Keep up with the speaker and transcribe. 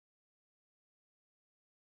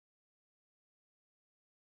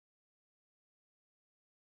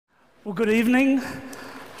Well, good evening.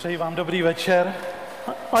 Přeji vám dobrý večer.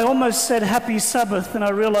 I almost said happy Sabbath and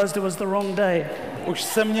I realized it was the wrong day. Už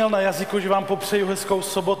jsem měl na jazyku, že vám popřeju hezkou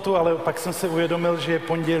sobotu, ale pak jsem si uvědomil, že je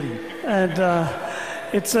pondělí. And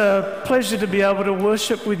it's a pleasure to be able to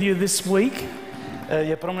worship with you this week.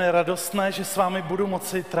 Je pro mě radostné, že s vámi budu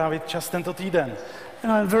moci trávit čas tento týden.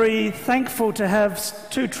 And I'm very thankful to have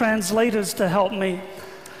two translators to help me.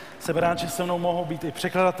 Jsem rád, že se mnou mohou být i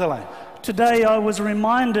překladatelé. Today I was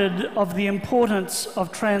reminded of the importance of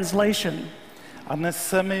translation. A dnes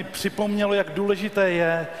se mi připomnělo, jak důležité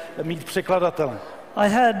je mít překladatele. I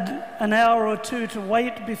had an hour or two to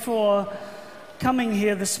wait before coming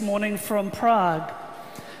here this morning from Prague.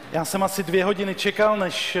 Já jsem asi 2 hodiny čekal,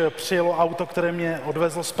 než přijelo auto, které mě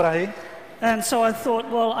odvezlo z Prahy. And so I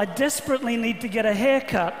thought, well, I desperately need to get a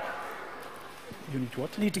haircut. You need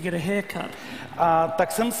what? Need to get a haircut. A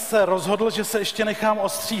tak jsem se rozhodl, že se ještě nechám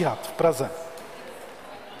ostříhat v Praze.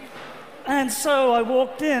 And so I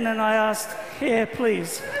walked in and I asked, hair,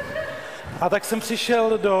 please. A tak jsem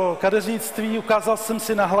přišel do kadeřnictví, ukázal jsem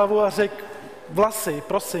si na hlavu a řekl, vlasy,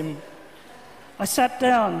 prosím. I sat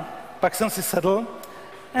down Pak jsem si sedl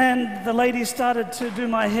and the lady started to do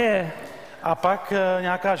my hair. a pak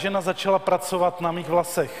nějaká žena začala pracovat na mých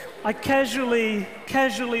vlasech. I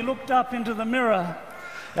casually looked up into the mirror.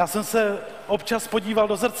 Já jsem se občas podíval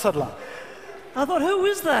do zrcadla. I thought, who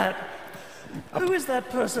is that? Who is that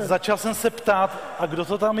person? Začal jsem se ptát, a kdo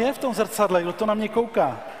to tam je v tom zrcadle, kdo to na mě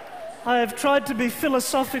kouká? I have tried to be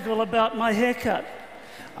philosophical about my haircut.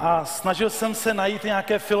 A snažil jsem se najít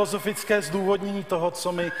nějaké filozofické zdůvodnění toho,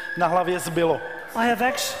 co mi na hlavě zbylo. I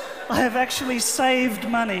have actually saved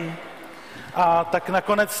money. A tak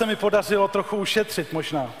nakonec se mi podařilo trochu ušetřit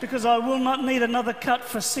možná. Because I will not need another cut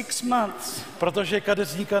for 6 months. Protože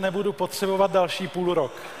kadeřníka nebudu potřebovat další půl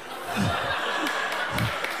rok.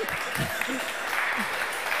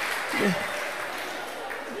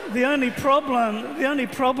 The only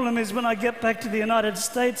problem is when I get back to the United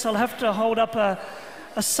States, I'll have to hold up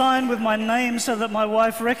a sign with my name so that my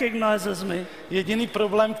wife recognizes me. Jediný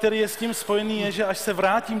problém, který je s tím spojený, je, že až se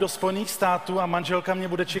vrátím do Spojených států a manželka mě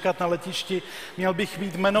bude čekat na letišti, měl bych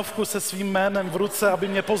mít jmenovku se svým jménem v ruce, aby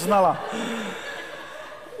mě poznala.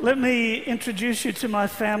 Let me introduce you to my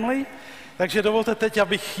family. Takže dovolte teď,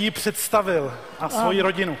 abych ji představil a svoji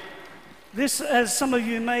rodinu. This, as some of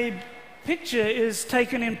you may picture, is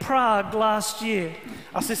taken in Prague last year.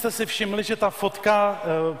 Asi jste si všimli, že ta fotka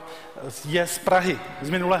je z Prahy, z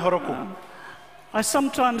minulého roku. I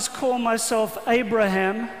sometimes call myself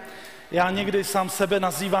Abraham. Já někdy sám sebe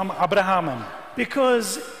nazývám Abrahamem.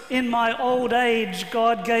 Because in my old age,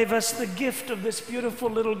 God gave us the gift of this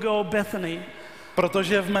beautiful little girl, Bethany.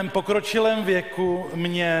 Protože v mém pokročilém věku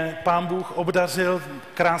mě Pán Bůh obdařil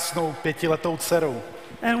krásnou 5letou dcerou.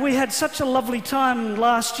 And we had such a lovely time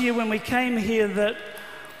last year when we came here that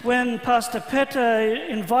when Pastor Peter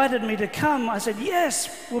invited me to come, I said, yes,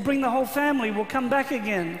 we'll bring the whole family, we'll come back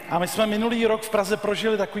again. A my jsme minulý rok v Praze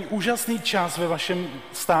prožili takový úžasný čas ve vašem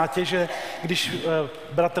státě, že když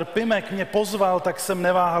bratr Pimek mě pozval, tak jsem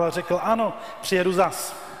neváhal a řekl, ano, přijedu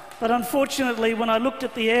zas. But unfortunately, when I looked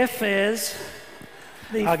at the airfares,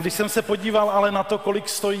 A když jsem se podíval ale na to, kolik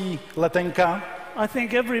stojí letenka, I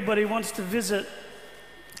think everybody wants to visit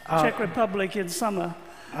Czech Republic in summer.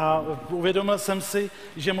 A uvědomil jsem si,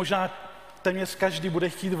 že možná téměř každý bude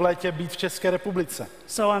chtít v létě být v České republice.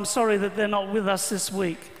 So I'm sorry that they're not with us this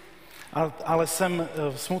week. Ale jsem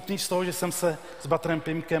smutný z toho, že jsem se s bratrem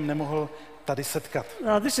Pimkem nemohl tady setkat.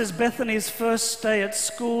 This is Bethany's first day at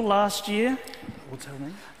school last year. What's her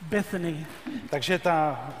name? Bethany. Takže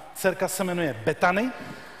ta dcerka se jmenuje Bethany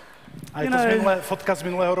a je to fotka z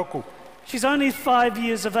minulého roku. She's only 5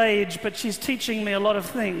 years of age, but she's teaching me a lot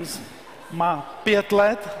of things. Má 5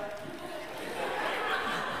 let.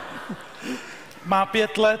 Má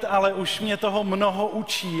 5 let, ale už mě toho mnoho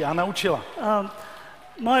učí a naučila.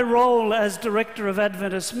 My role as director of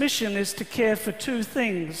Adventist mission is to care for 2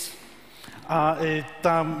 things. A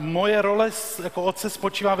ta moje role jako otce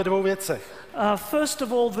spočívá ve 2 věcech. First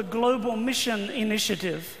of all, the Global Mission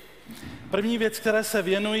Initiative. První věc, které se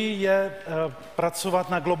věnují, je pracovat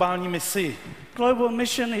na globální misii. Global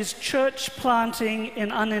Mission is church planting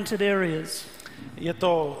in unentered areas. Je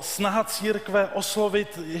to snaha církve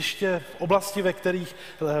oslovit ještě v oblasti, ve kterých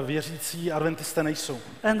věřící adventisté nejsou.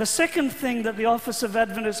 And the second thing that the Office of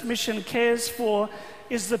Adventist Mission cares for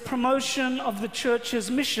is the promotion of the church's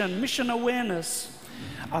mission awareness.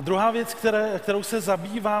 A druhá věc, kterou se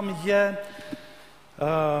zabývám, je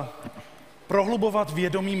prohlubovat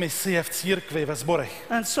vědomí misie v církvi, ve sborech.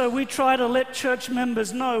 And so we try to let church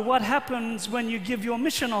members know what happens when you give your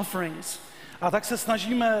mission offerings. A tak se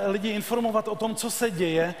snažíme lidi informovat o tom, co se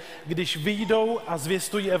děje, když vyjdou a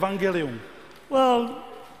zvěstují evangelium. Well,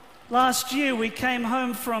 last year we came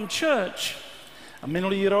home from church. A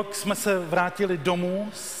minulý rok jsme se vrátili domů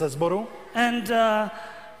ze sboru. And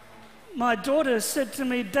my daughter said to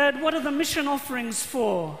me, Dad, what are the mission offerings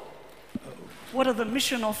for? What are the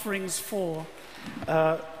mission offerings for?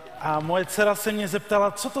 A moje dcera se mě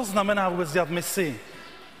zeptala, co to znamená vůbec dělat misi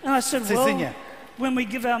And I said, v cizině. when we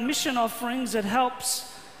give our mission offerings, it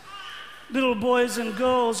helps little boys and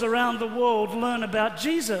girls around the world learn about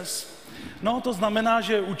Jesus. No, to znamená,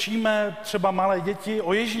 že učíme třeba malé děti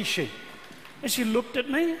o Ježíši. And she looked at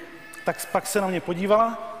me Tak pak se na mě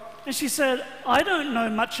podívala and she said, I don't know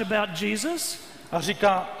much about Jesus. a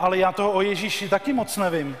říká, ale já toho o Ježíši taky moc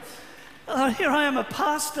nevím. Here I am a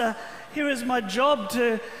pastor. Here is my job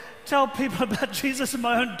to tell people about Jesus, and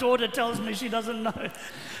my own daughter tells me she doesn't know.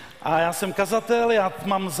 A já jsem kazatel, já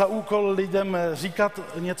mám za úkol lidem říkat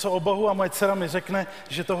něco o Bohu a moje dcera mi řekne,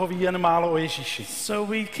 že toho ví jen málo o Ježíši.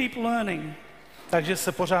 So we keep learning. Takže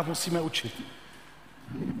se pořád musíme učit.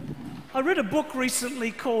 I read a book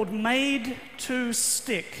recently called Made to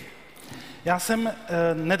Stick. Já jsem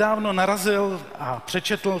nedávno narazil a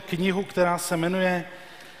přečetl knihu, která se jmenuje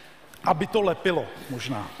Aby to lepilo,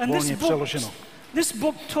 možná, volně přeloženo. This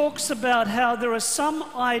book talks about how there are some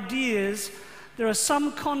ideas, there are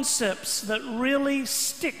some concepts that really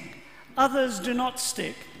stick, others do not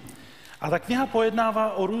stick. A ta kniha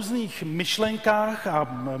pojednává o různých myšlenkách a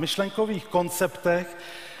myšlenkových konceptech,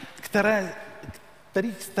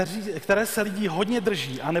 které se lidí hodně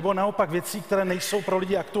drží, anebo naopak věcí, které nejsou pro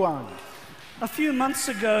lidi aktuální. A few months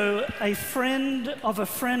ago, a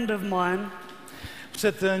friend of mine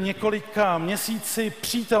Před několika měsíci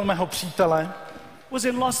přítel mého přítele was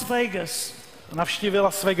in Las Vegas. navštívil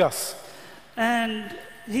Las Vegas. And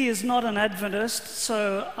he is not an Adventist,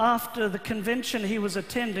 so after the convention he was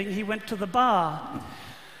attending, he went to the bar.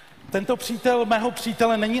 Tento přítel mého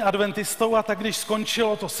přítele není adventistou a tak když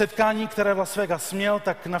skončilo to setkání, které v Las Vegas měl,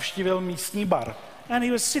 tak navštívil místní bar. And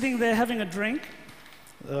he was sitting there having a drink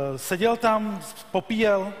Seděl tam,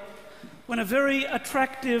 popíjel, when a very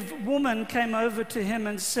attractive woman came over to him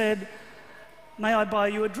and said, "May I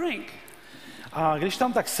buy you a drink?" a když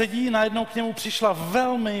tam tak sedí, najednou k němu přišla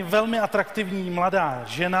velmi, velmi atraktivní mladá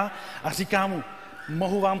žena a říká mu,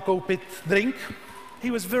 mohu vám koupit drink?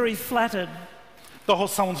 He was very flattered. Toho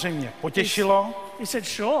samozřejmě potěšilo He said,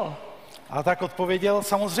 "Sure." a tak odpověděl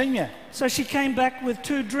samozřejmě. So she came back with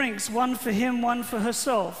two drinks, one for him, one for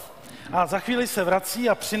herself. A za chvíli se vrací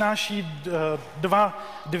a přináší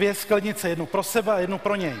dvě sklenice, jednu pro sebe a jednu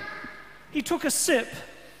pro něj. He took a sip,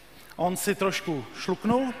 On si trošku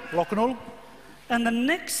loknul and the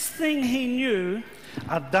next thing he knew,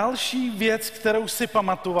 a další věc, kterou si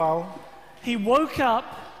pamatoval, he woke up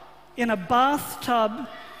in a bathtub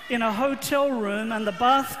in a hotel room, and the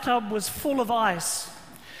bathtub was full of ice.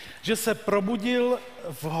 že se probudil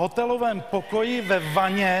v hotelovém pokoji ve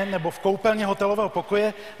vaně, nebo v koupelně hotelového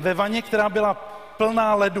pokoje ve vaně, která byla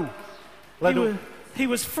plná ledu. He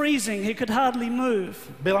was freezing, he could hardly move.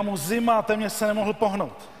 Byla mu zima a téměř se nemohl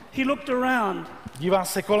pohnout. He looked around Dívá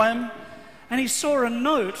se kolem and he saw a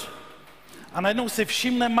note a najednou si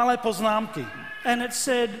všimne malé poznámky. and it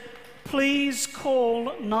said, "Please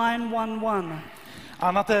call 911."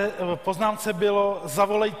 A na té poznámce bylo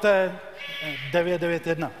zavolejte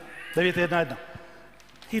 911.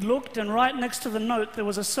 He looked and right next to the note there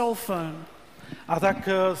was a cell phone. A tak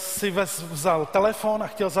si vzal telefon a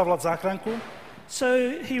chtěl zavolat záchranku. So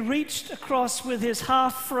he reached across with his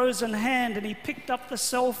half frozen hand and he picked up the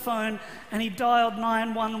cell phone and he dialed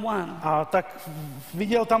 911. A tak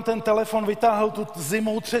viděl tam ten telefon, vytáhl tu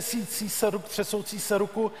zimou třesoucí se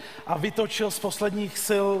ruku a vytočil z posledních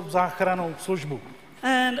sil záchrannou službu.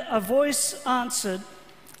 And a voice answered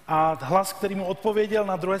A hlas, který mu odpověděl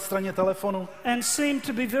na druhé straně telefonu, and seemed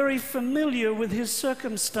to be very familiar with his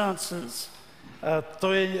circumstances.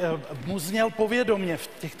 mu zněl povědomě v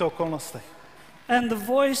těchto okolnostech. And the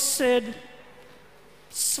voice said,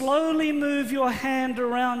 "Slowly move your hand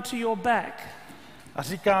around to your back." A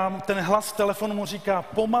ten hlas v telefonu mu říká,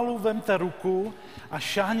 pomalu vemte ruku a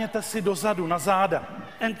šáhněte si dozadu, na záda.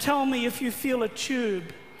 And tell me if you feel a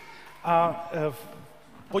tube. A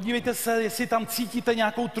podívejte se, jestli tam cítíte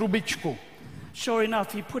nějakou trubičku. Sure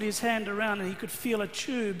enough, he put his hand around and he could feel a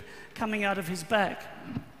tube coming out of his back.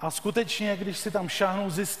 A skutečně, když si tam šáhnul,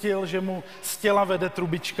 zjistil, že mu z těla vede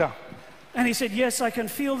trubička. And he said, "Yes, I can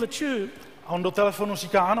feel the tube." A on do telefonu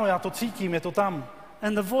říká, ano, já to cítím, je to tam.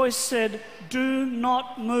 And the voice said, "Do not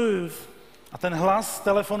move. A ten hlas z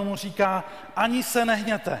telefonu mu říká, ani se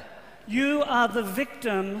nehněte. You are the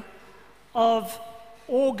victim of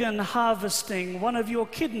organ harvesting. One of your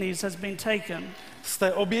kidneys has been taken.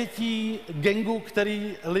 Jste obětí gangu,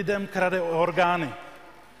 který lidem krade orgány.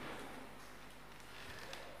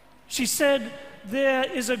 She said there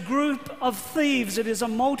is a group of thieves. It is a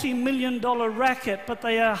multi-million-dollar racket, but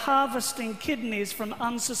they are harvesting kidneys from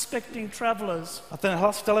unsuspecting travelers. A ten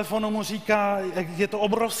hlas v telefonu mu říká, je to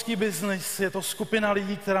obrovský biznis, je to skupina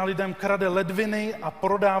lidí, která lidem krade ledviny a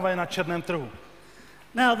prodává je na černém trhu.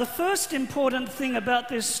 Now, the first important thing about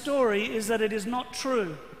this story is that it is not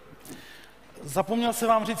true. Zapomněl jsem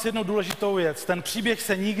vám říct jednu důležitou věc. Ten příběh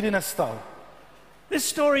se nikdy nestal. This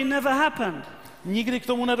story never happened. Nikdy k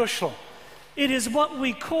tomu nedošlo. It is what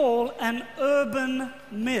we call an urban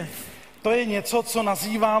myth. To je něco, co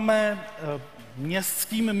nazýváme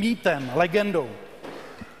městským mýtem, legendou.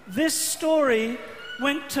 This story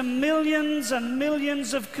went to millions and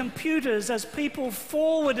millions of computers as people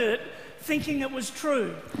forwarded it thinking it was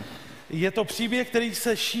true. Je to příběh, který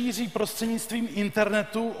se šíří prostřednictvím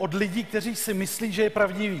internetu od lidí, kteří si myslí, že je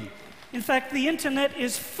pravdivý. In fact, the internet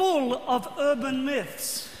is full of urban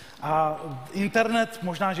myths. A internet,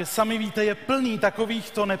 možná, že sami víte, je plný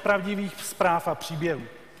takovýchto nepravdivých zpráv a příběhů.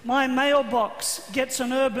 My mailbox gets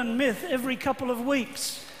an urban myth every couple of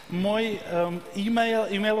weeks. Můj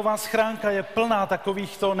e-mailová schránka je plná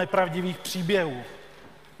takovýchto nepravdivých příběhů.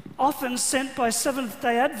 Often sent by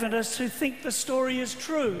Seventh-day Adventists who think the story is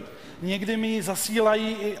true. Někdy mi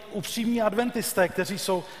zasílají i upřímní adventisté, kteří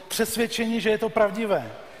jsou přesvědčeni, že je to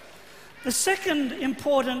pravdivé. The second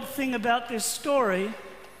important thing about this story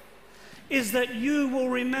is that you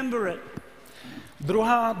will remember it.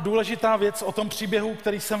 Druhá důležitá věc o tom příběhu,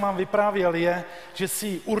 který jsem vám vyprávěl, je, že si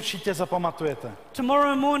ji určitě zapamatujete.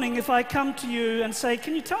 Tomorrow morning, if I come to you and say,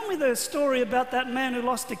 can you tell me the story about that man who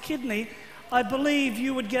lost a kidney, I believe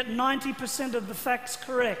you would get 90% of the facts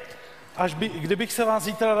correct. Kdybych se vás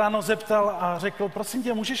zítra ráno zeptal a řekl, prosím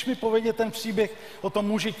tě, můžeš mi povědět ten příběh o tom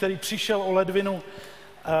muži, který přišel o ledvinu,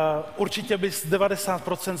 určitě bys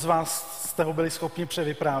 90% z vás jste ho byli schopni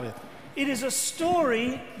převyprávět. It is a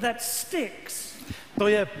story that sticks. To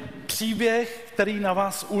je příběh, který na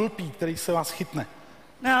vás ulpí, který se vás chytne.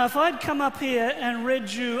 Now, if I'd come up here and read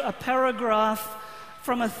you a paragraph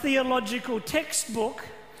from a theological textbook,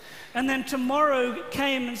 and then tomorrow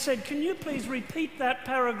came and said, can you please repeat that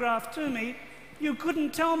paragraph to me? You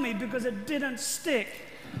couldn't tell me because it didn't stick.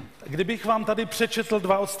 Kdybych vám tady přečetl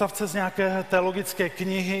 2 odstavce z nějaké teologické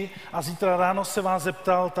knihy a zítra ráno se vás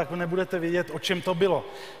zeptal, tak nebudete vědět, o čem to bylo,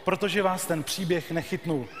 protože vás ten příběh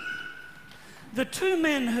nechytnul. The two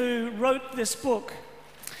men who wrote this book,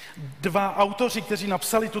 2 autoři, kteří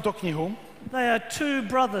napsali tuto knihu, they are two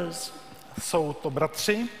brothers. Jsou to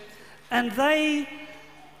bratři. And they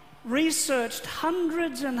researched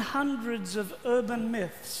hundreds and hundreds of urban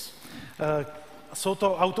myths. Jsou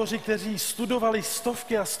to autoři, kteří studovali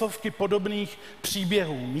stovky a stovky podobných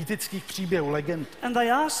příběhů, mýtických příběhů, legend. And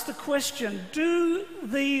they asked the question, do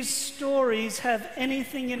these stories have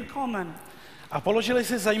anything in common? A položili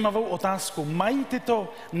si zajímavou otázku. Mají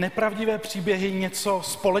tyto nepravdivé příběhy něco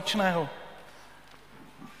společného?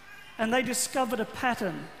 And they discovered a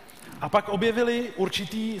pattern. A pak objevili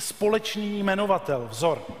určitý společný jmenovatel,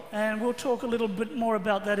 vzor. And we'll talk a little bit more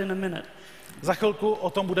about that in a minute. Za chvilku o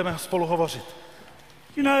tom budeme spolu hovořit.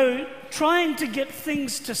 You know, trying to get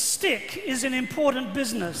things to stick is an important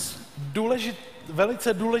business.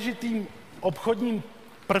 Velice důležitým obchodním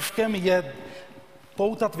prvkem je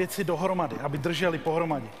poutat věci dohromady, aby držely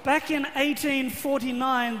pohromadě. Back in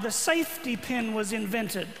 1849, the safety pin was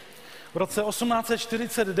invented. V roce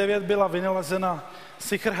 1849 byla vynalezena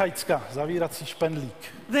sichrhajcka, zavírací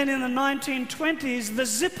špendlík. Then in the 1920s, the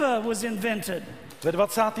zipper was invented. Ve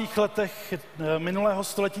 20. letech minulého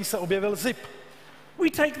století se objevil zip. We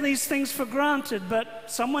take these things for granted, but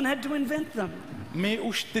someone had to invent them. My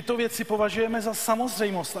už tyto věci považujeme za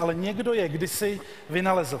samozřejmost, ale někdo je kdysi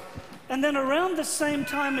vynalezl. And then around the same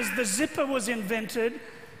time as the zipper was invented,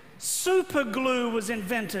 super glue was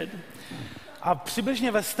invented. A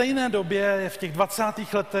přibližně ve stejné době, v těch 20.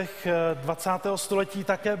 letech 20. století,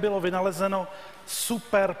 také bylo vynalezeno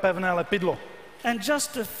super pevné lepidlo. And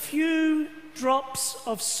just a few drops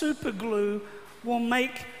of super glue will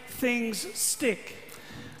make things stick.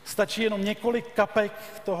 Stačí jenom několik kapek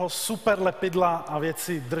toho super lepidla a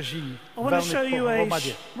věci drží velmi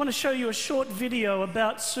pohromadě. I want to show you a short video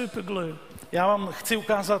about super glue. Já vám chci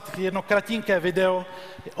ukázat jedno kratinké video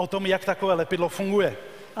o tom, jak takové lepidlo funguje.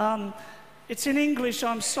 It's in English,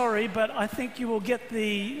 I'm sorry, but I think you will get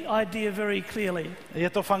the idea very clearly. Je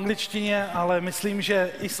to v angličtině, ale myslím,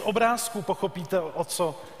 že i z obrázku pochopíte, o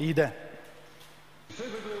co jde.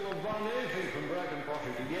 Super glue will bond anything from broken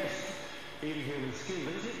pottery to yes in human skin,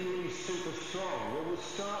 but is it really super strong? Well, we'll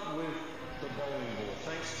start with the bowling ball.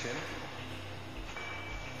 Thanks, Tim.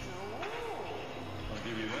 I'll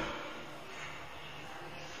give you that.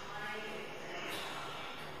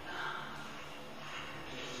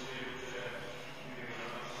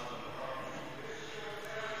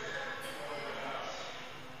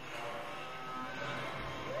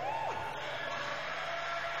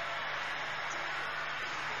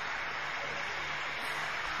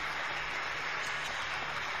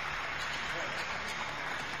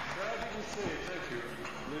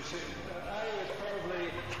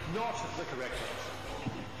 Not the correct answer.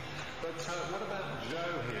 But what about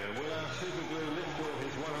Joe here? Will our super glue lift all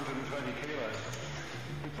his 120 kilos?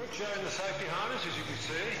 We put Joe in the safety harness, as you can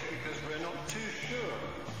see, because we're not too sure.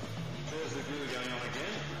 There's the glue going on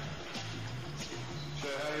again. So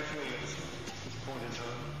how are you feeling at this point in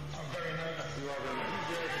time? I'm very nervous. You are very nervous.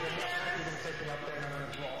 We're going to take it up there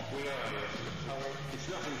and as well. We are, yes. It's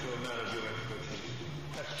nothing to a man of your expertise.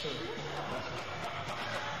 That's true.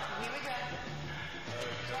 Here we go.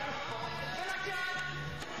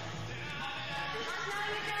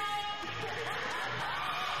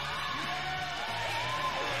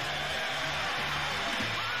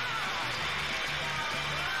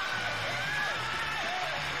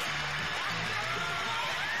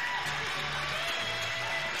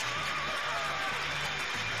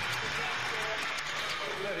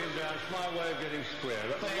 Let him down. It's my way of getting square.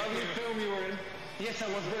 That's a lovely film you were in. Yes, I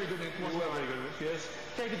was very good. It was You were very good at this, yes.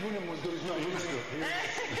 David William was good. No, he was good.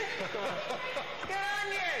 Good on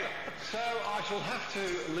you. So I shall have to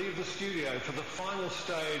leave the studio for the final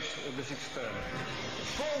stage of this experiment.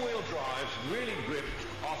 Four-wheel drives really grip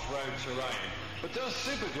off-road terrain, but does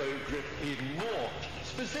superglue grip even more?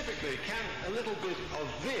 Specifically, can a little bit of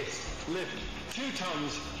this lift 2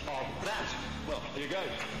 tons of that? Well, here you go.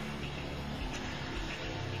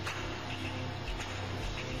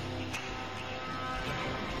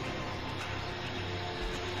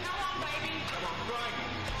 Come on, baby. Come on, right.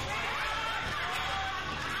 Come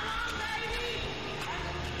on, baby.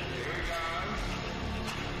 Here we go.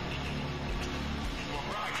 Come on,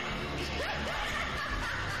 right.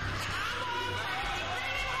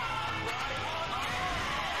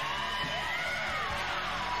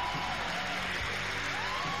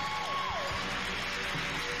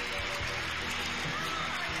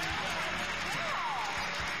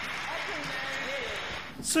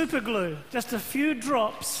 Super glue, just a few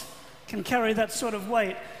drops can carry that sort of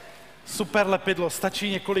weight. Super lepidlo, stačí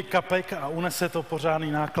několik kapek a unese to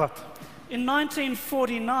pořádný náklad. In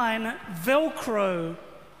 1949, Velcro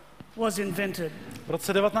was invented. V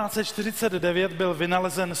roce 1949 byl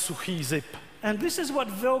vynalezen suchý zip. And this is what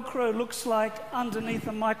Velcro looks like underneath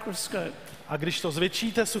a microscope. A když to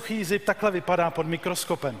zvětšíte, suchý zip takhle vypadá pod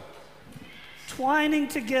mikroskopem.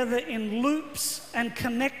 Twining together in loops and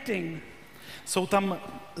connecting. Jsou tam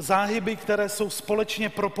záhyby, které jsou společně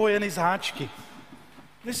propojeny z háčky.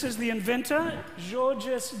 This is the inventor,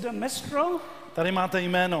 Georges de Mestral, Tady máte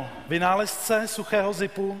jméno vynálezce suchého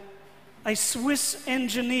zipu. a Swiss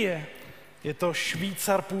engineer. Je to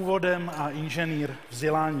Švýcar původem a inženýr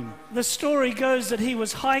vzděláním. The story goes that he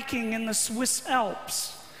was hiking in the Swiss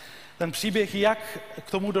Alps. Ten příběh, jak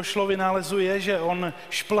k tomu došlo vynálezu, je, že on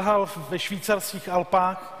šplhal ve švýcarských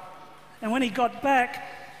Alpách And when he got back,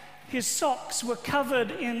 his socks were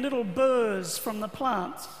covered in little burrs from the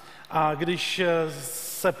plants. a když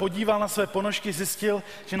se podíval na své ponožky, zjistil,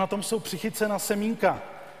 že na tom jsou přichycena semínka.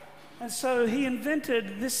 And so he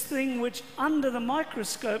invented this thing which under the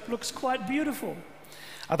microscope looks quite beautiful.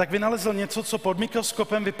 A tak vynalezl něco, co pod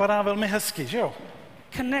mikroskopem vypadá velmi hezky, že jo?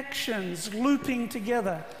 Connections looping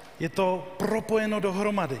together. Je to propojeno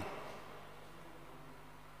dohromady.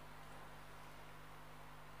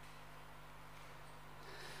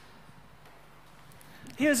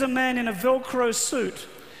 Here's a man in a Velcro suit.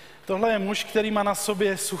 Tohle je muž, který má na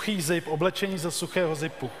sobě suchý zip, oblečení ze suchého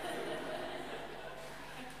zipu.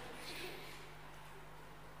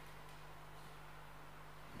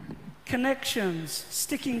 Connections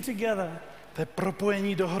sticking together. To je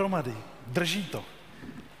propojení dohromady. Drží to.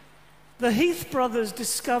 The Heath brothers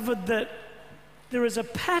discovered that there is a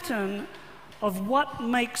pattern of what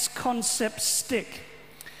makes concepts stick.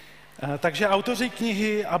 Takže autoři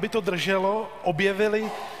knihy, aby to drželo,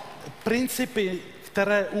 objevili principy,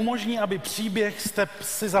 které umožní, aby příběh jste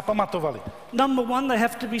si zapamatovali. Number one, they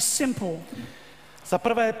have to be simple. Za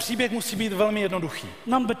prvé, příběh musí být velmi jednoduchý.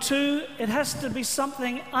 Number two, it has to be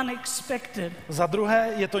something unexpected. Za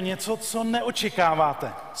druhé, je to něco, co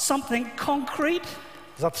neočekáváte. Something concrete,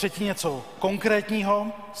 Za třetí, něco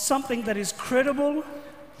konkrétního. something that is credible,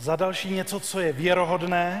 Za další, něco, co je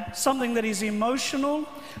věrohodné. something that is emotional,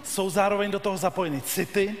 Jsou zároveň do toho zapojeny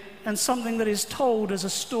city. and something that is told as a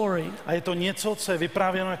story. A je to něco, co je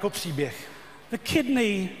vyprávěno jako příběh. The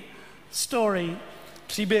kidney story,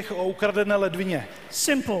 Příběh o ukradené ledvině.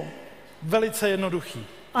 simple, Velice jednoduchý.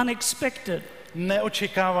 unexpected,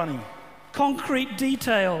 Neočekávaný. concrete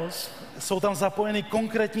details, Jsou tam zapojeny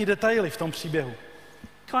konkrétní detaily v tom příběhu.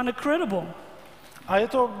 kind of credible, A je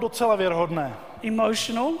to docela věrohodné.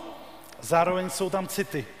 emotional, Zároveň jsou tam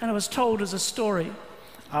city. and it was told as a story.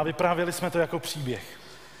 A vyprávěli jsme to jako příběh.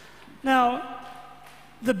 Now,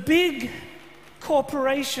 the big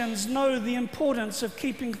corporations know the importance of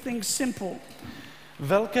keeping things simple.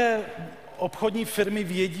 Velké obchodní firmy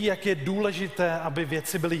vědí, jak je důležité, aby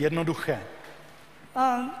věci byly jednoduché.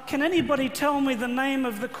 Can anybody tell me the name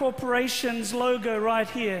of the corporation's logo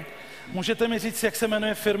right here? Můžete mi říct, jak se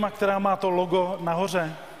jmenuje firma, která má to logo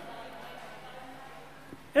nahoře?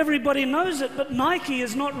 Everybody knows it, but Nike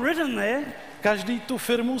is not written there. Každý tu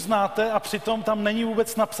firmu znáte a přitom tam není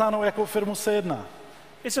vůbec napsáno, o jakou firmu se jedná.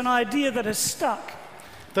 It's an idea that is stuck.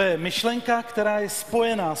 To je myšlenka, která je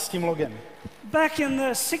spojená s tím logem. Back in the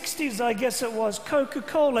 60s, I guess it was,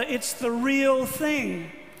 Coca-Cola, it's the real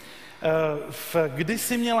thing.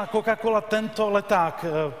 Kdysi měla Coca-Cola tento leták,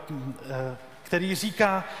 který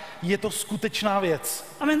říká, je to skutečná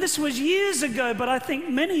věc. I mean, this was years ago, but I think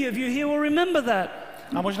many of you here will remember that.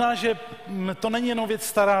 A možná, že to není jenom věc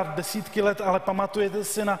stará desítky let, ale pamatujete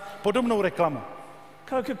si na podobnou reklamu.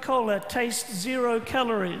 Coca-Cola, taste 0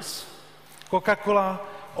 calories. Coca-Cola,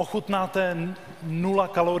 ochutnáte 0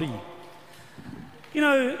 kalorií. You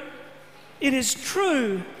know, it is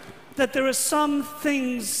true that there are some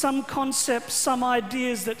things, some concepts, some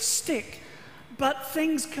ideas that stick, but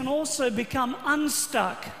things can also become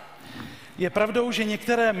unstuck. Je pravdou, že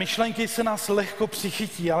některé myšlenky se nás lehko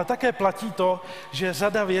přichytí, ale také platí to, že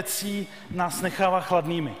řada věcí nás nechává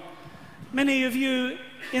chladnými. Many of you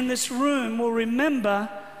in this room will remember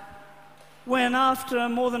when after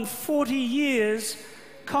more than 40 years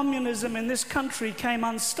communism in this country came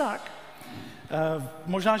unstuck.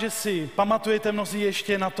 Možná, že si pamatujete mnozí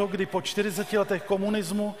ještě na to, kdy po 40 letech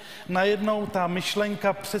komunismu najednou ta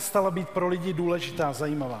myšlenka přestala být pro lidi důležitá,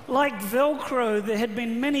 zajímavá. Like Velcro, there had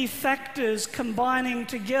been many factors combining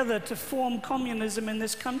together to form communism in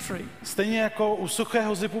this country. Stejně jako u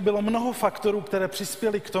suchého zipu bylo mnoho faktorů, které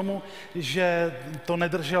přispěly k tomu, že to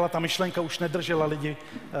nedržela, ta myšlenka už nedržela lidi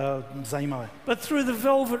zajímavé. But through the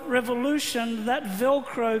Velvet Revolution, that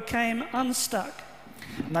Velcro came unstuck.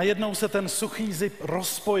 Najednou se ten suchý zip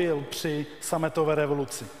rozpojil při sametové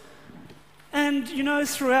revoluci. And you know,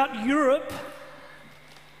 throughout Europe,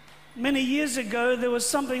 many years ago, there was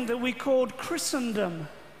something that we called Christendom.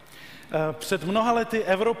 Před mnoha lety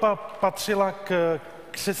Evropa patřila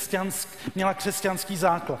měla křesťanský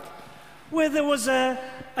základ. Where there was a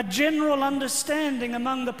general understanding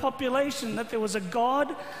among the population that there was a God,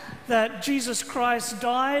 that Jesus Christ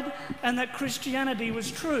died, and that Christianity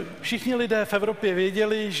was true. Všichni lidé v Evropě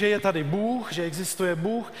věděli, že je tady Bůh, že existuje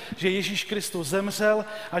Bůh, že Ježíš Kristus zemřel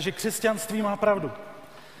a že křesťanství má pravdu.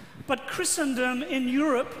 But Christendom in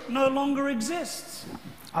Europe no longer exists.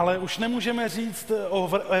 Ale už nemůžeme říct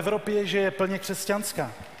o Evropě, že je plně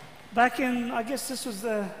křesťanská. Back in, I guess this was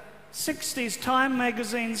the 60s, Time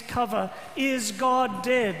magazine's cover, Is God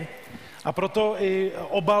Dead? A proto i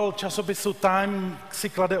obal časopisu Time si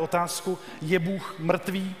klade otázku, je Bůh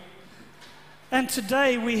mrtvý? And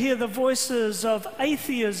today we hear the voices of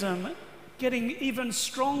atheism getting even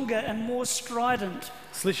stronger and more strident.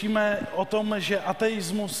 Slyšíme o tom, že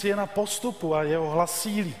ateismus je na postupu a jeho hlas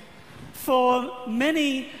sílí. For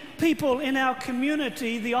many people in our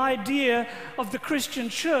community, the idea of the Christian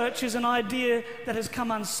church is an idea that has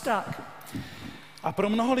come unstuck. A pro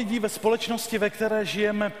mnoho lidí ve společnosti, ve které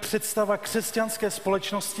žijeme, představa křesťanské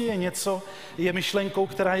společnosti je myšlenkou,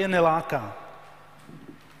 která je neláká.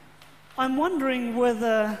 I'm wondering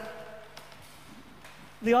whether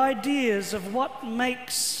the ideas of what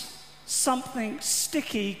makes something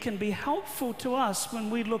sticky can be helpful to us when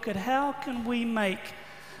we look at how can we make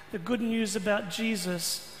the good news about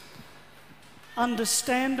Jesus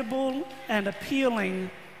understandable and appealing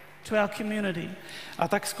to our community. A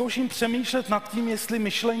tak zkouším přemýšlet nad tím, jestli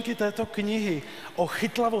myšlenky této knihy o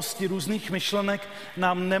chytlavosti různých myšlenek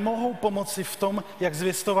nám nemohou pomoci v tom, jak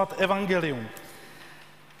zvěstovat evangelium.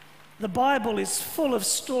 The Bible is full of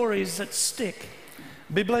stories that stick.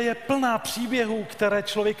 Bible je plná příběhů, které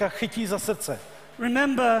člověka chytí za srdce.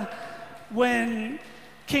 Remember when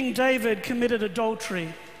King David committed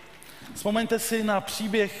adultery. Vzpomeňte si na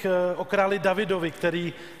příběh o králi Davidovi,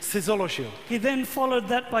 který si založil. He then followed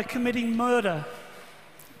that by committing murder.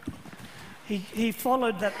 He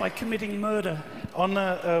followed that by committing murder. On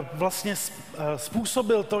vlastně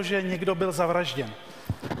způsobil to, že někdo byl zavražděn.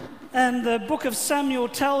 And the book of Samuel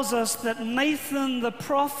tells us that Nathan the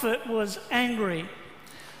prophet was angry.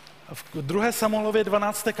 V 2. Samuelově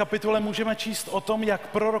 12. kapitole můžeme číst o tom, jak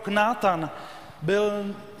prorok Nátan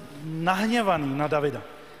byl nahněvaný na Davida.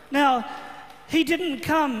 Now, he didn't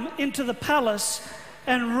come into the palace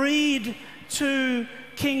and read to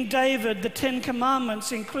King David the 10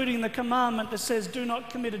 commandments, including the commandment that says, do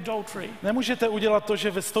not commit adultery. Nemůžete udělat to,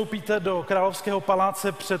 že vystoupíte do královského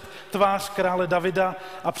paláce před tvář krále Davida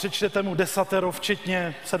a přečtete mu 10,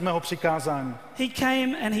 včetně 7. přikázání. He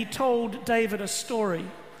came and he told David a story.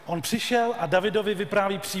 On přišel a Davidovi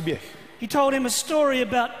vypráví příběh. He told him a story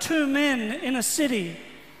about two men in a city.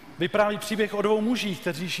 Vypráví příběh o 2 mužích,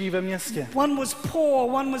 kteří žijí ve městě. One was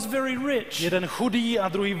poor, one was very rich. Jeden chudý a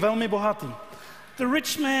druhý velmi bohatý. The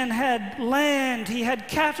rich man had land, he had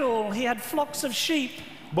cattle, he had flocks of sheep.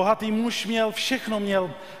 Bohatý muž měl všechno,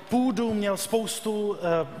 měl půdu, měl spoustu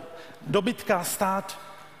dobytka a stát.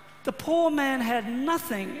 The poor man had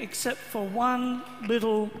nothing except for one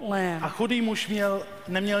little A lamb. chudý muž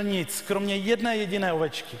neměl nic, kromě jedné jediné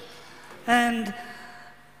ovečky. And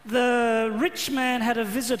the rich man had a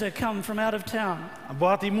visitor come from out of town. A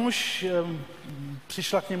bohatý muž,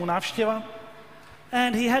 přišla k němu návštěva.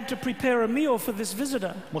 And he had to prepare a meal for this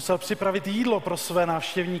visitor. Musel připravit jídlo pro své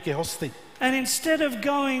návštěvníky, hosty. And instead of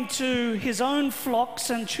going to his own flocks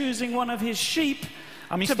and choosing one of his sheep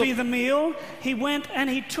to be the meal, he went and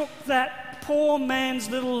he took that poor man's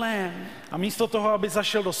little lamb. A místo toho, aby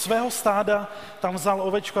zašel do svého stáda, tam vzal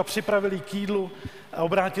ovečku a připravil jí k jídlu a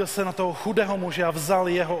obrátil se na toho chudého muže a vzal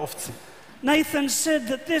jeho ovci. Nathan said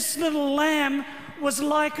that this little lamb was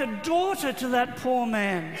like a daughter to that poor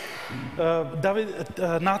man.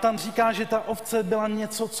 Nátan říká, že ta ovce byla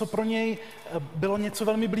něco, co pro něj bylo něco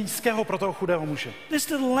velmi blízkého pro toho chudého muže. This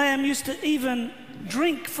little lamb used to even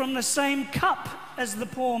drink from the same cup as the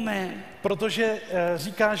poor man. Protože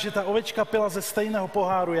říká, že ta ovečka pila ze stejného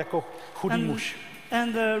poháru jako chudý muž.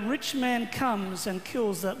 And the rich man comes and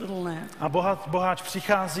kills that little lamb. A boháč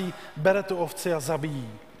přichází, bere tu ovci a zabíjí.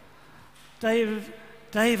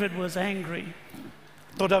 David was angry.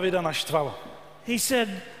 To Davida naštvalo. He said,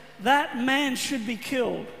 that man should be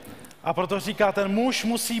killed. A proto říká, ten muž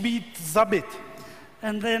musí být zabit.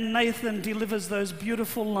 And then Nathan delivers those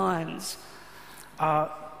beautiful lines.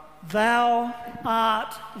 A Thou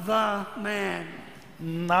art the man.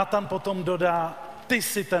 Nátan potom dodá, ty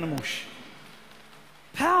jsi ten muž.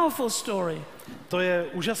 Powerful story. To je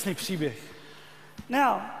úžasný příběh.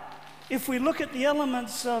 Now, if we look at the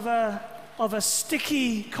elements of a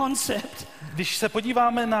sticky concept, Když se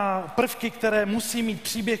podíváme na prvky, které musí mít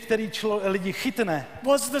příběh, který lidi chytne,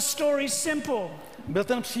 was the story simple? byl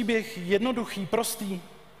ten příběh jednoduchý, prostý?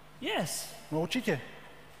 Yes. No určitě.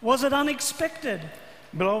 Was it unexpected?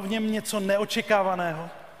 Bylo v něm něco neočekávaného?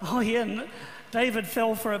 Oh yeah, David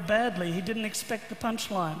fell for it badly. He didn't expect the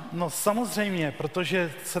punchline. No samozřejmě,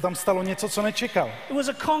 protože se tam stalo něco, co nečekal. It was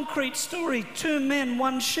a concrete story, two men,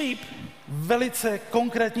 one sheep. Velice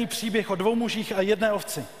konkrétní příběh o 2 mužích a 1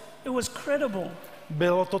 ovci. It was credible.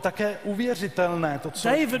 Bylo to také uvěřitelné, to, co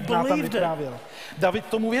David Nátan vyprávěl. David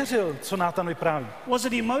tomu věřil, co Nátan vypráví. Was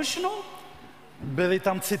it emotional? Byly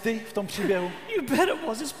tam city v tom příběhu? You bet it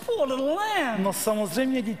was. His poor little lamb. No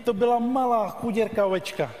samozřejmě, to byla malá chuděrka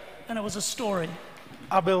ovečka. And it was a story.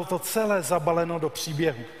 A bylo to celé zabaleno do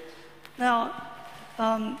příběhu. Now,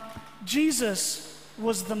 Jesus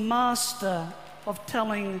was the master of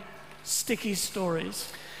telling sticky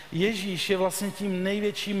stories. Ježíš je vlastně tím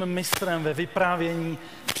největším mistrem ve vyprávění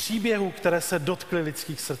příběhů, které se dotkly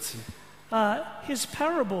lidských srdcí. His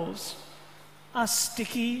parables are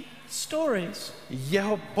sticky stories.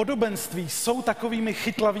 Jeho podobenství jsou takovými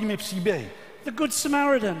chytlavými příběhy. The Good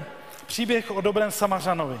Samaritan. Příběh o dobrém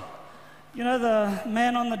Samařanovi. You know the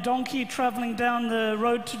man on the donkey traveling down the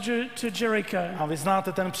road to Jericho. A vy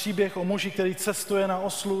znáte ten příběh o muži, který cestuje na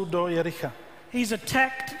oslu do Jericha. He's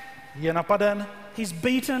attacked. Je napaden. He's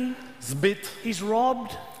beaten. Zbyt. He's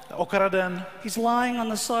robbed. Okraden. He's lying on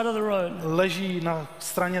the side of the road. Leží na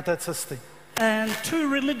straně té cesty. And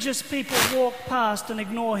two religious people walk past and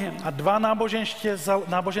ignore him. A 2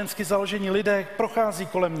 nábožensky založení lidé prochází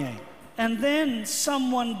kolem něj. And then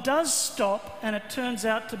someone does stop and it turns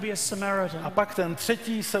out to be a Samaritan. A pak ten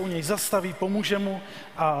třetí se u něj zastaví, pomůže mu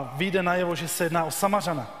a vyjde najevo, že se jedná o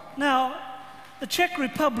Samařana. Now, the Czech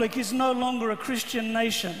Republic is no longer a Christian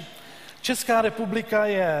nation. Česká republika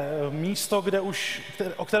je místo,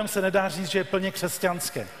 o kterém se nedá říct, že je plně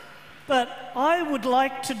křesťanské. But I would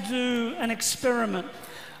like to do an experiment.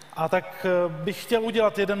 A tak bych chtěl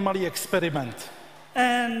udělat jeden malý experiment.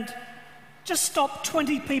 And just stop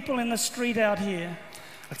 20 people in the street out here.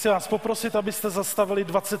 A chci vás poprosit, abyste zastavili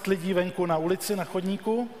 20 lidí venku na ulici, na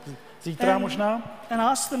chodníku, zítra možná, and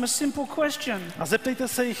ask them a simple question. a zeptejte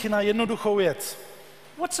se jich na jednoduchou věc.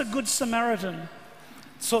 What's a good Samaritan?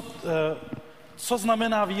 Co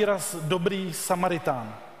znamená výraz dobrý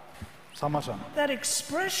Samaritán? Samařan. That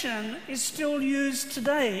expression is still used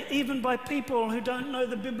today, even by people who don't know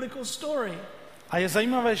the biblical story. A je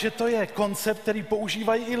zajímavé, že to je koncept, který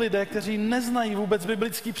používají i lidé, kteří neznají vůbec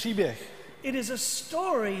biblický příběh. It is a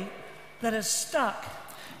story that is stuck.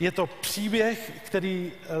 Je to příběh,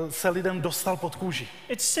 který se lidem dostal pod kůži.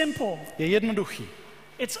 It's simple. Je jednoduchý.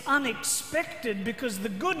 It's unexpected because the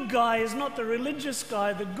good guy is not the religious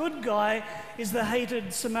guy. The good guy is the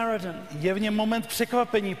hated Samaritan. Je v něm moment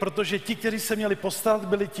překvapení, protože ti, kteří se měli postarat,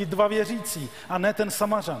 byli ti dva věřící a ne ten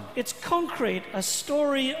Samařan. It's concrete, a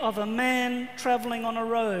story of a man traveling on a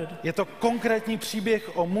road. Je to konkrétní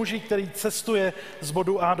příběh o muži, který cestuje z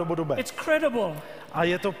bodu A do bodu B. It's credible. A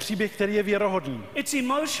je to příběh, který je věrohodný. It's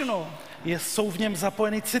emotional. Jsou v něm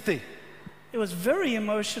zapojeny city. It was very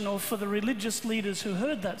emotional for the religious leaders who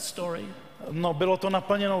heard that story. No, bylo to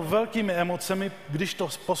naplněno velkými emocemi, když to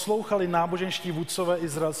poslouchali náboženští vůdcové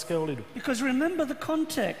izraelského lidu. Because remember the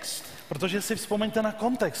context. Protože si vzpomeňte na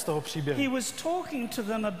kontext toho příběhu. He was talking to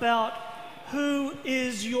them about who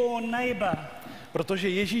is your neighbor. Protože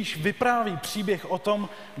Ježíš vypráví příběh o tom,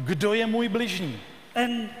 kdo je můj bližní.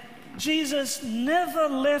 And Jesus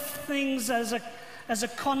never left things as a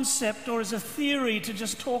concept or as a theory to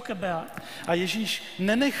just talk about. A Ježíš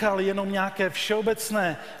nenechal jenom nějaké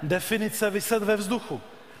všeobecné definice viset ve vzduchu.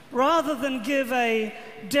 Rather than give a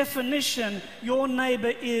definition, your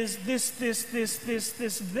neighbor is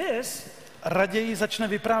this. Raději začne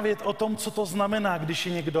vyprávět o tom, co to znamená, když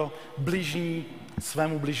je někdo bližní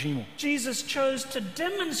svému bližnímu. Jesus chose to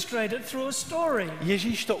demonstrate it through a story.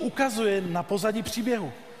 Ježíš to ukazuje na pozadí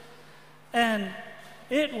příběhu. And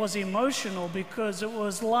it was emotional because it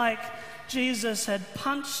was like Jesus had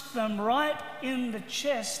punched them right in the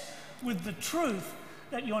chest with the truth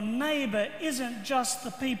that your neighbor isn't just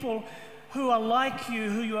the people who are like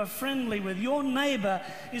you, who you are friendly with. Your neighbor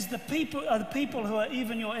is the people who are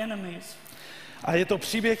even your enemies. A je to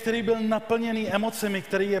příběh, který byl naplněný emocemi,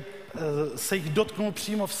 který se jich dotknul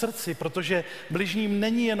přímo v srdci, protože bližním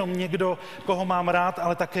není jenom někdo, koho mám rád,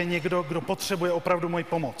 ale také někdo, kdo potřebuje opravdu moji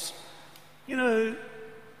pomoc. You know,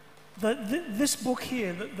 this book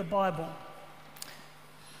here, the Bible.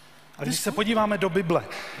 A když se podíváme do Bible,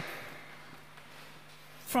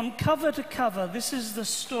 from cover to cover, this is the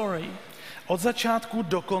story. Od začátku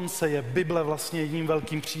do konce je Bible vlastně jedním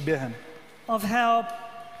velkým příběhem. Of how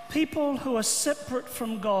people who are separate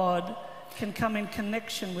from God can come in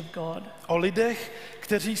connection with God. O lidech,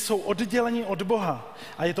 kteří jsou odděleni od Boha.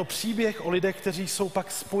 A je to příběh o lidech, kteří jsou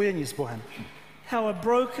pak spojeni s Bohem. How a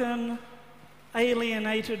broken,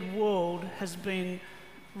 alienated world has been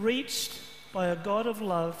reached by a God of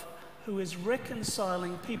love who is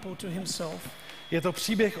reconciling people to himself. Je to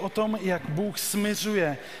příběh o tom, jak Bůh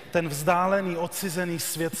smiřuje ten vzdálený, odcizený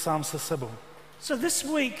svět sám se sebou. So this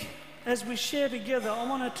week, as we share together, I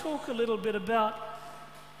want to talk a little bit about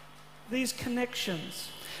these connections.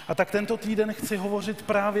 A tak tento týden chci hovořit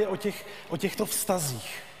právě o těchto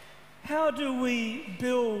vztazích. How do we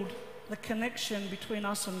build the connection between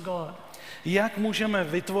us and God? Jak můžeme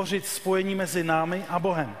vytvořit spojení mezi námi a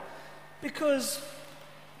Bohem? Because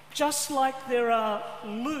just like there are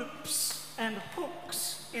loops and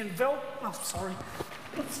hooks in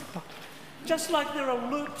just like there are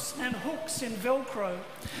loops and hooks in Velcro.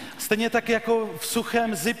 Stejně tak jako v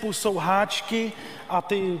suchém zipu jsou háčky a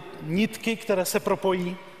ty nitky, které se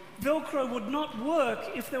propojí. Velcro would not work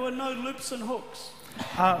if there were no loops and hooks.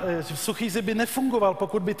 A suchý zip by nefungoval,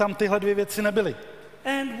 pokud by tam tyhle dvě věci nebyly.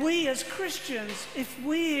 And we as Christians, if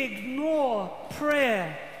we ignore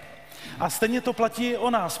prayer, a stejně to platí i o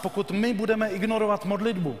nás, pokud my budeme ignorovat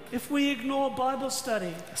modlitbu, if we ignore Bible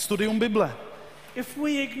study, studium Bible, if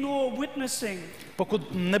we ignore witnessing, pokud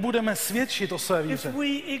nebudeme svědčit o své if víře, we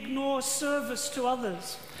ignore service to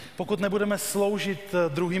others, pokud nebudeme sloužit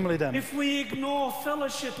druhým lidem, if we ignore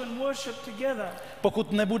fellowship and worship together,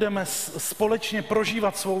 pokud nebudeme společně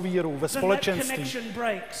prožívat svou víru ve then that společenství, connection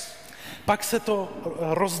breaks. pak se to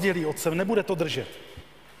rozdělí od sebe, nebude to držet.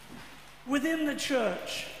 Within the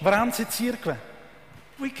church, V rámci církve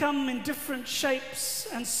we come in different shapes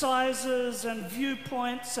and sizes and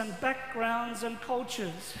viewpoints and backgrounds and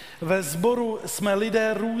cultures. ve sboru jsme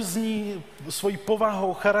lidé různí svojí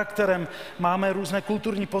povahou, charakterem, máme různé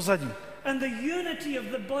kulturní pozadí. And the unity of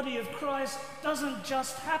the body of Christ doesn't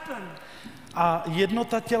just happen. A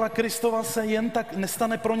jednota těla Kristova se jen tak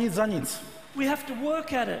nestane pro nic za nic. We have to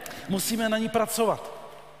work at it. Musíme na ní pracovat.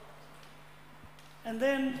 and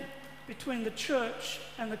then between the church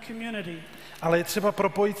and the community. Ale je třeba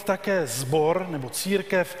propojit také sbor nebo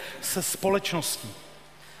církev se společností.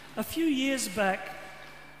 A few years back,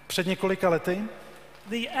 Před několika lety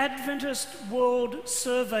the Adventist World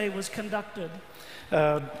Survey was conducted.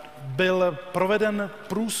 byl proveden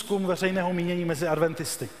průzkum veřejného mínění mezi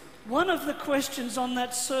adventisty. One of the questions on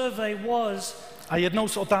that survey was, A jednou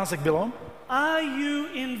z otázek bylo, are you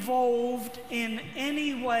involved in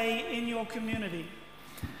any way in your community?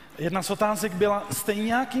 jedna z otázek byla, jste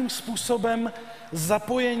nějakým způsobem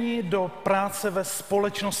zapojeni do práce ve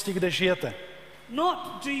společnosti, kde žijete. Not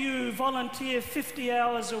do you volunteer 50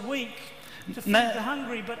 hours a week to feed Ne. the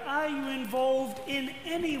hungry, but are you involved in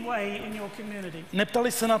any way in your community?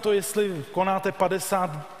 Neptali se na to, jestli konáte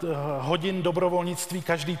 50 hodin dobrovolnictví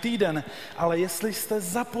každý týden, ale jestli jste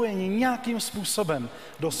zapojeni nějakým způsobem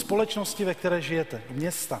do společnosti, ve které žijete, do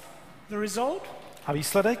města. The result? A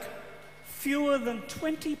výsledek? Fewer than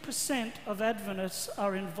 20% of Adventists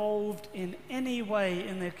are involved in any way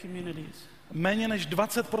in their communities. Méně než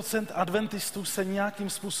 20% adventistů se nějakým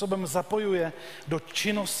způsobem zapojuje do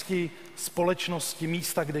činnosti společnosti,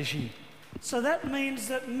 místa, kde žijí. So that means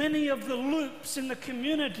that many of the loops in the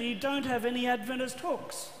community don't have any Adventist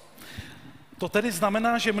hooks. To tedy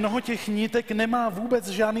znamená, že mnoho těch nítek nemá vůbec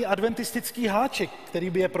žádný adventistický háček, který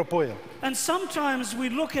by je propojil. And sometimes we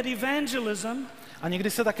look at evangelism A někdy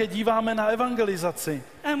se také díváme na evangelizaci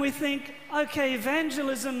and we think, okay,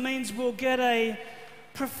 evangelism means we'll get a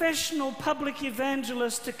professional public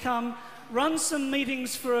evangelist to come, run some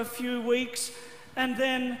meetings for a few weeks, and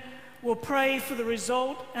then we'll pray for the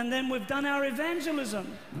result, and then we've done our evangelism.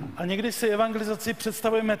 A někdy si evangelizaci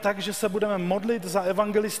představujeme tak, že se budeme modlit za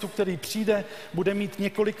evangelistu, který přijde, bude mít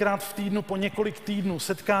několikrát v týdnu, po několik týdnů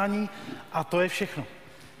setkání a to je všechno.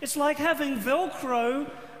 It's like having Velcro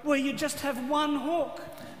where you just have one hook.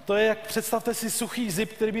 To je, jak představte si suchý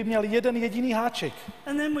zip, který by měl jeden jediný háček.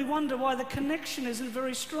 And then we wonder why the connection isn't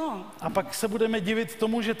very strong. A pak se budeme divit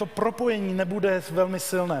tomu, že to propojení nebude velmi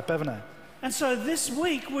silné, pevné. And so this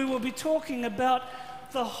week we will be talking about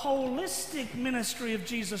the holistic ministry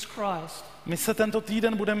of Jesus Christ. My se tento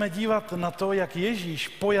týden budeme dívat na to, jak Ježíš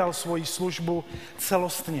pojal svoji službu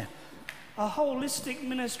celostně. A holistic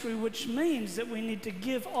ministry which means that we need to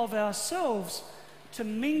give of ourselves to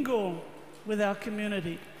mingle with our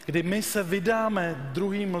community. Kdy my se vydáme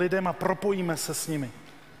druhým lidem a propojíme se s nimi.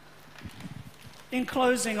 In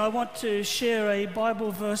closing, I want to share a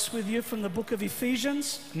Bible verse with you from the book of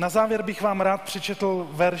Ephesians. Na závěr bych vám rád přečetl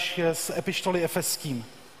verš z epištoly Efeským.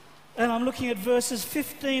 And I'm looking at verses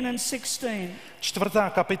 15 and 16. 4.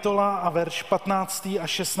 kapitola a verš 15. a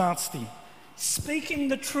 16. Speaking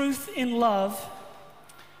the truth in love,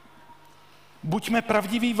 Buďme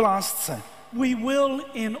pravdiví v lásce. we will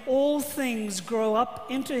in all things grow up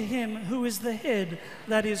into him who is the head,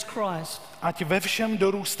 that is Christ. Ať ve všem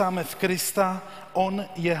dorůstáme v Krista, on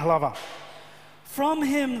je hlava. From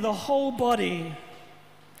him the whole body,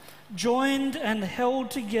 joined and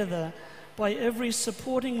held together by every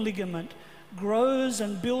supporting ligament, grows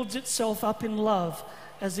and builds itself up in love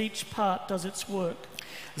as each part does its work.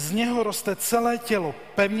 Z něho roste celé tělo,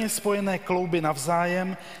 pevně spojené klouby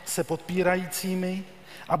navzájem, se podpírajícími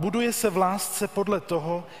a buduje se v lásce podle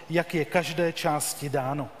toho, jak je každé části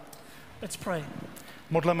dáno. Let's pray.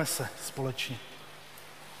 Modleme se společně.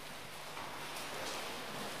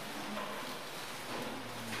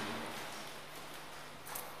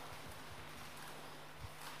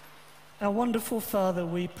 Our wonderful Father,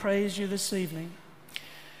 we praise you this evening.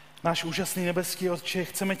 Náš úžasný nebeský Otče,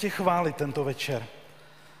 chceme tě chválit tento večer.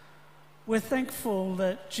 We're thankful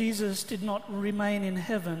that Jesus did not remain in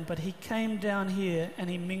heaven, but he came down here and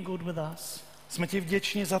he mingled with us. Jsme ti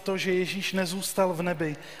vděční za to, že Ježíš nezůstal v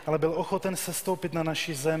nebi, ale byl ochoten sestoupit na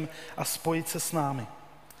naši zem a spojit se s námi.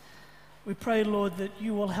 We pray, Lord, that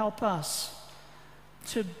you will help us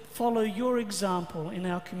to follow your example in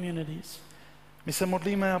our communities. My se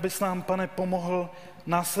modlíme, abys nám, Pane, pomohl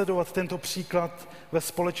následovat tento příklad ve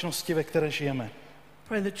společnosti, ve které žijeme.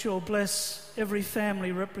 Pray that you'll bless every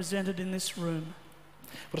family represented in this room.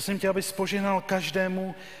 Prosím tě, abys požehnal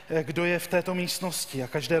každému, kdo je v této místnosti a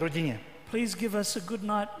každé rodině. Please give us a good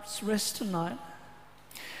night's rest tonight.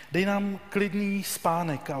 Dej nám klidný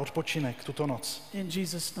spánek a odpočinek tuto noc. In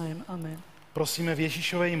Jesus' name, amen. Prosíme v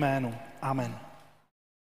Ježíšově jménu. Amen.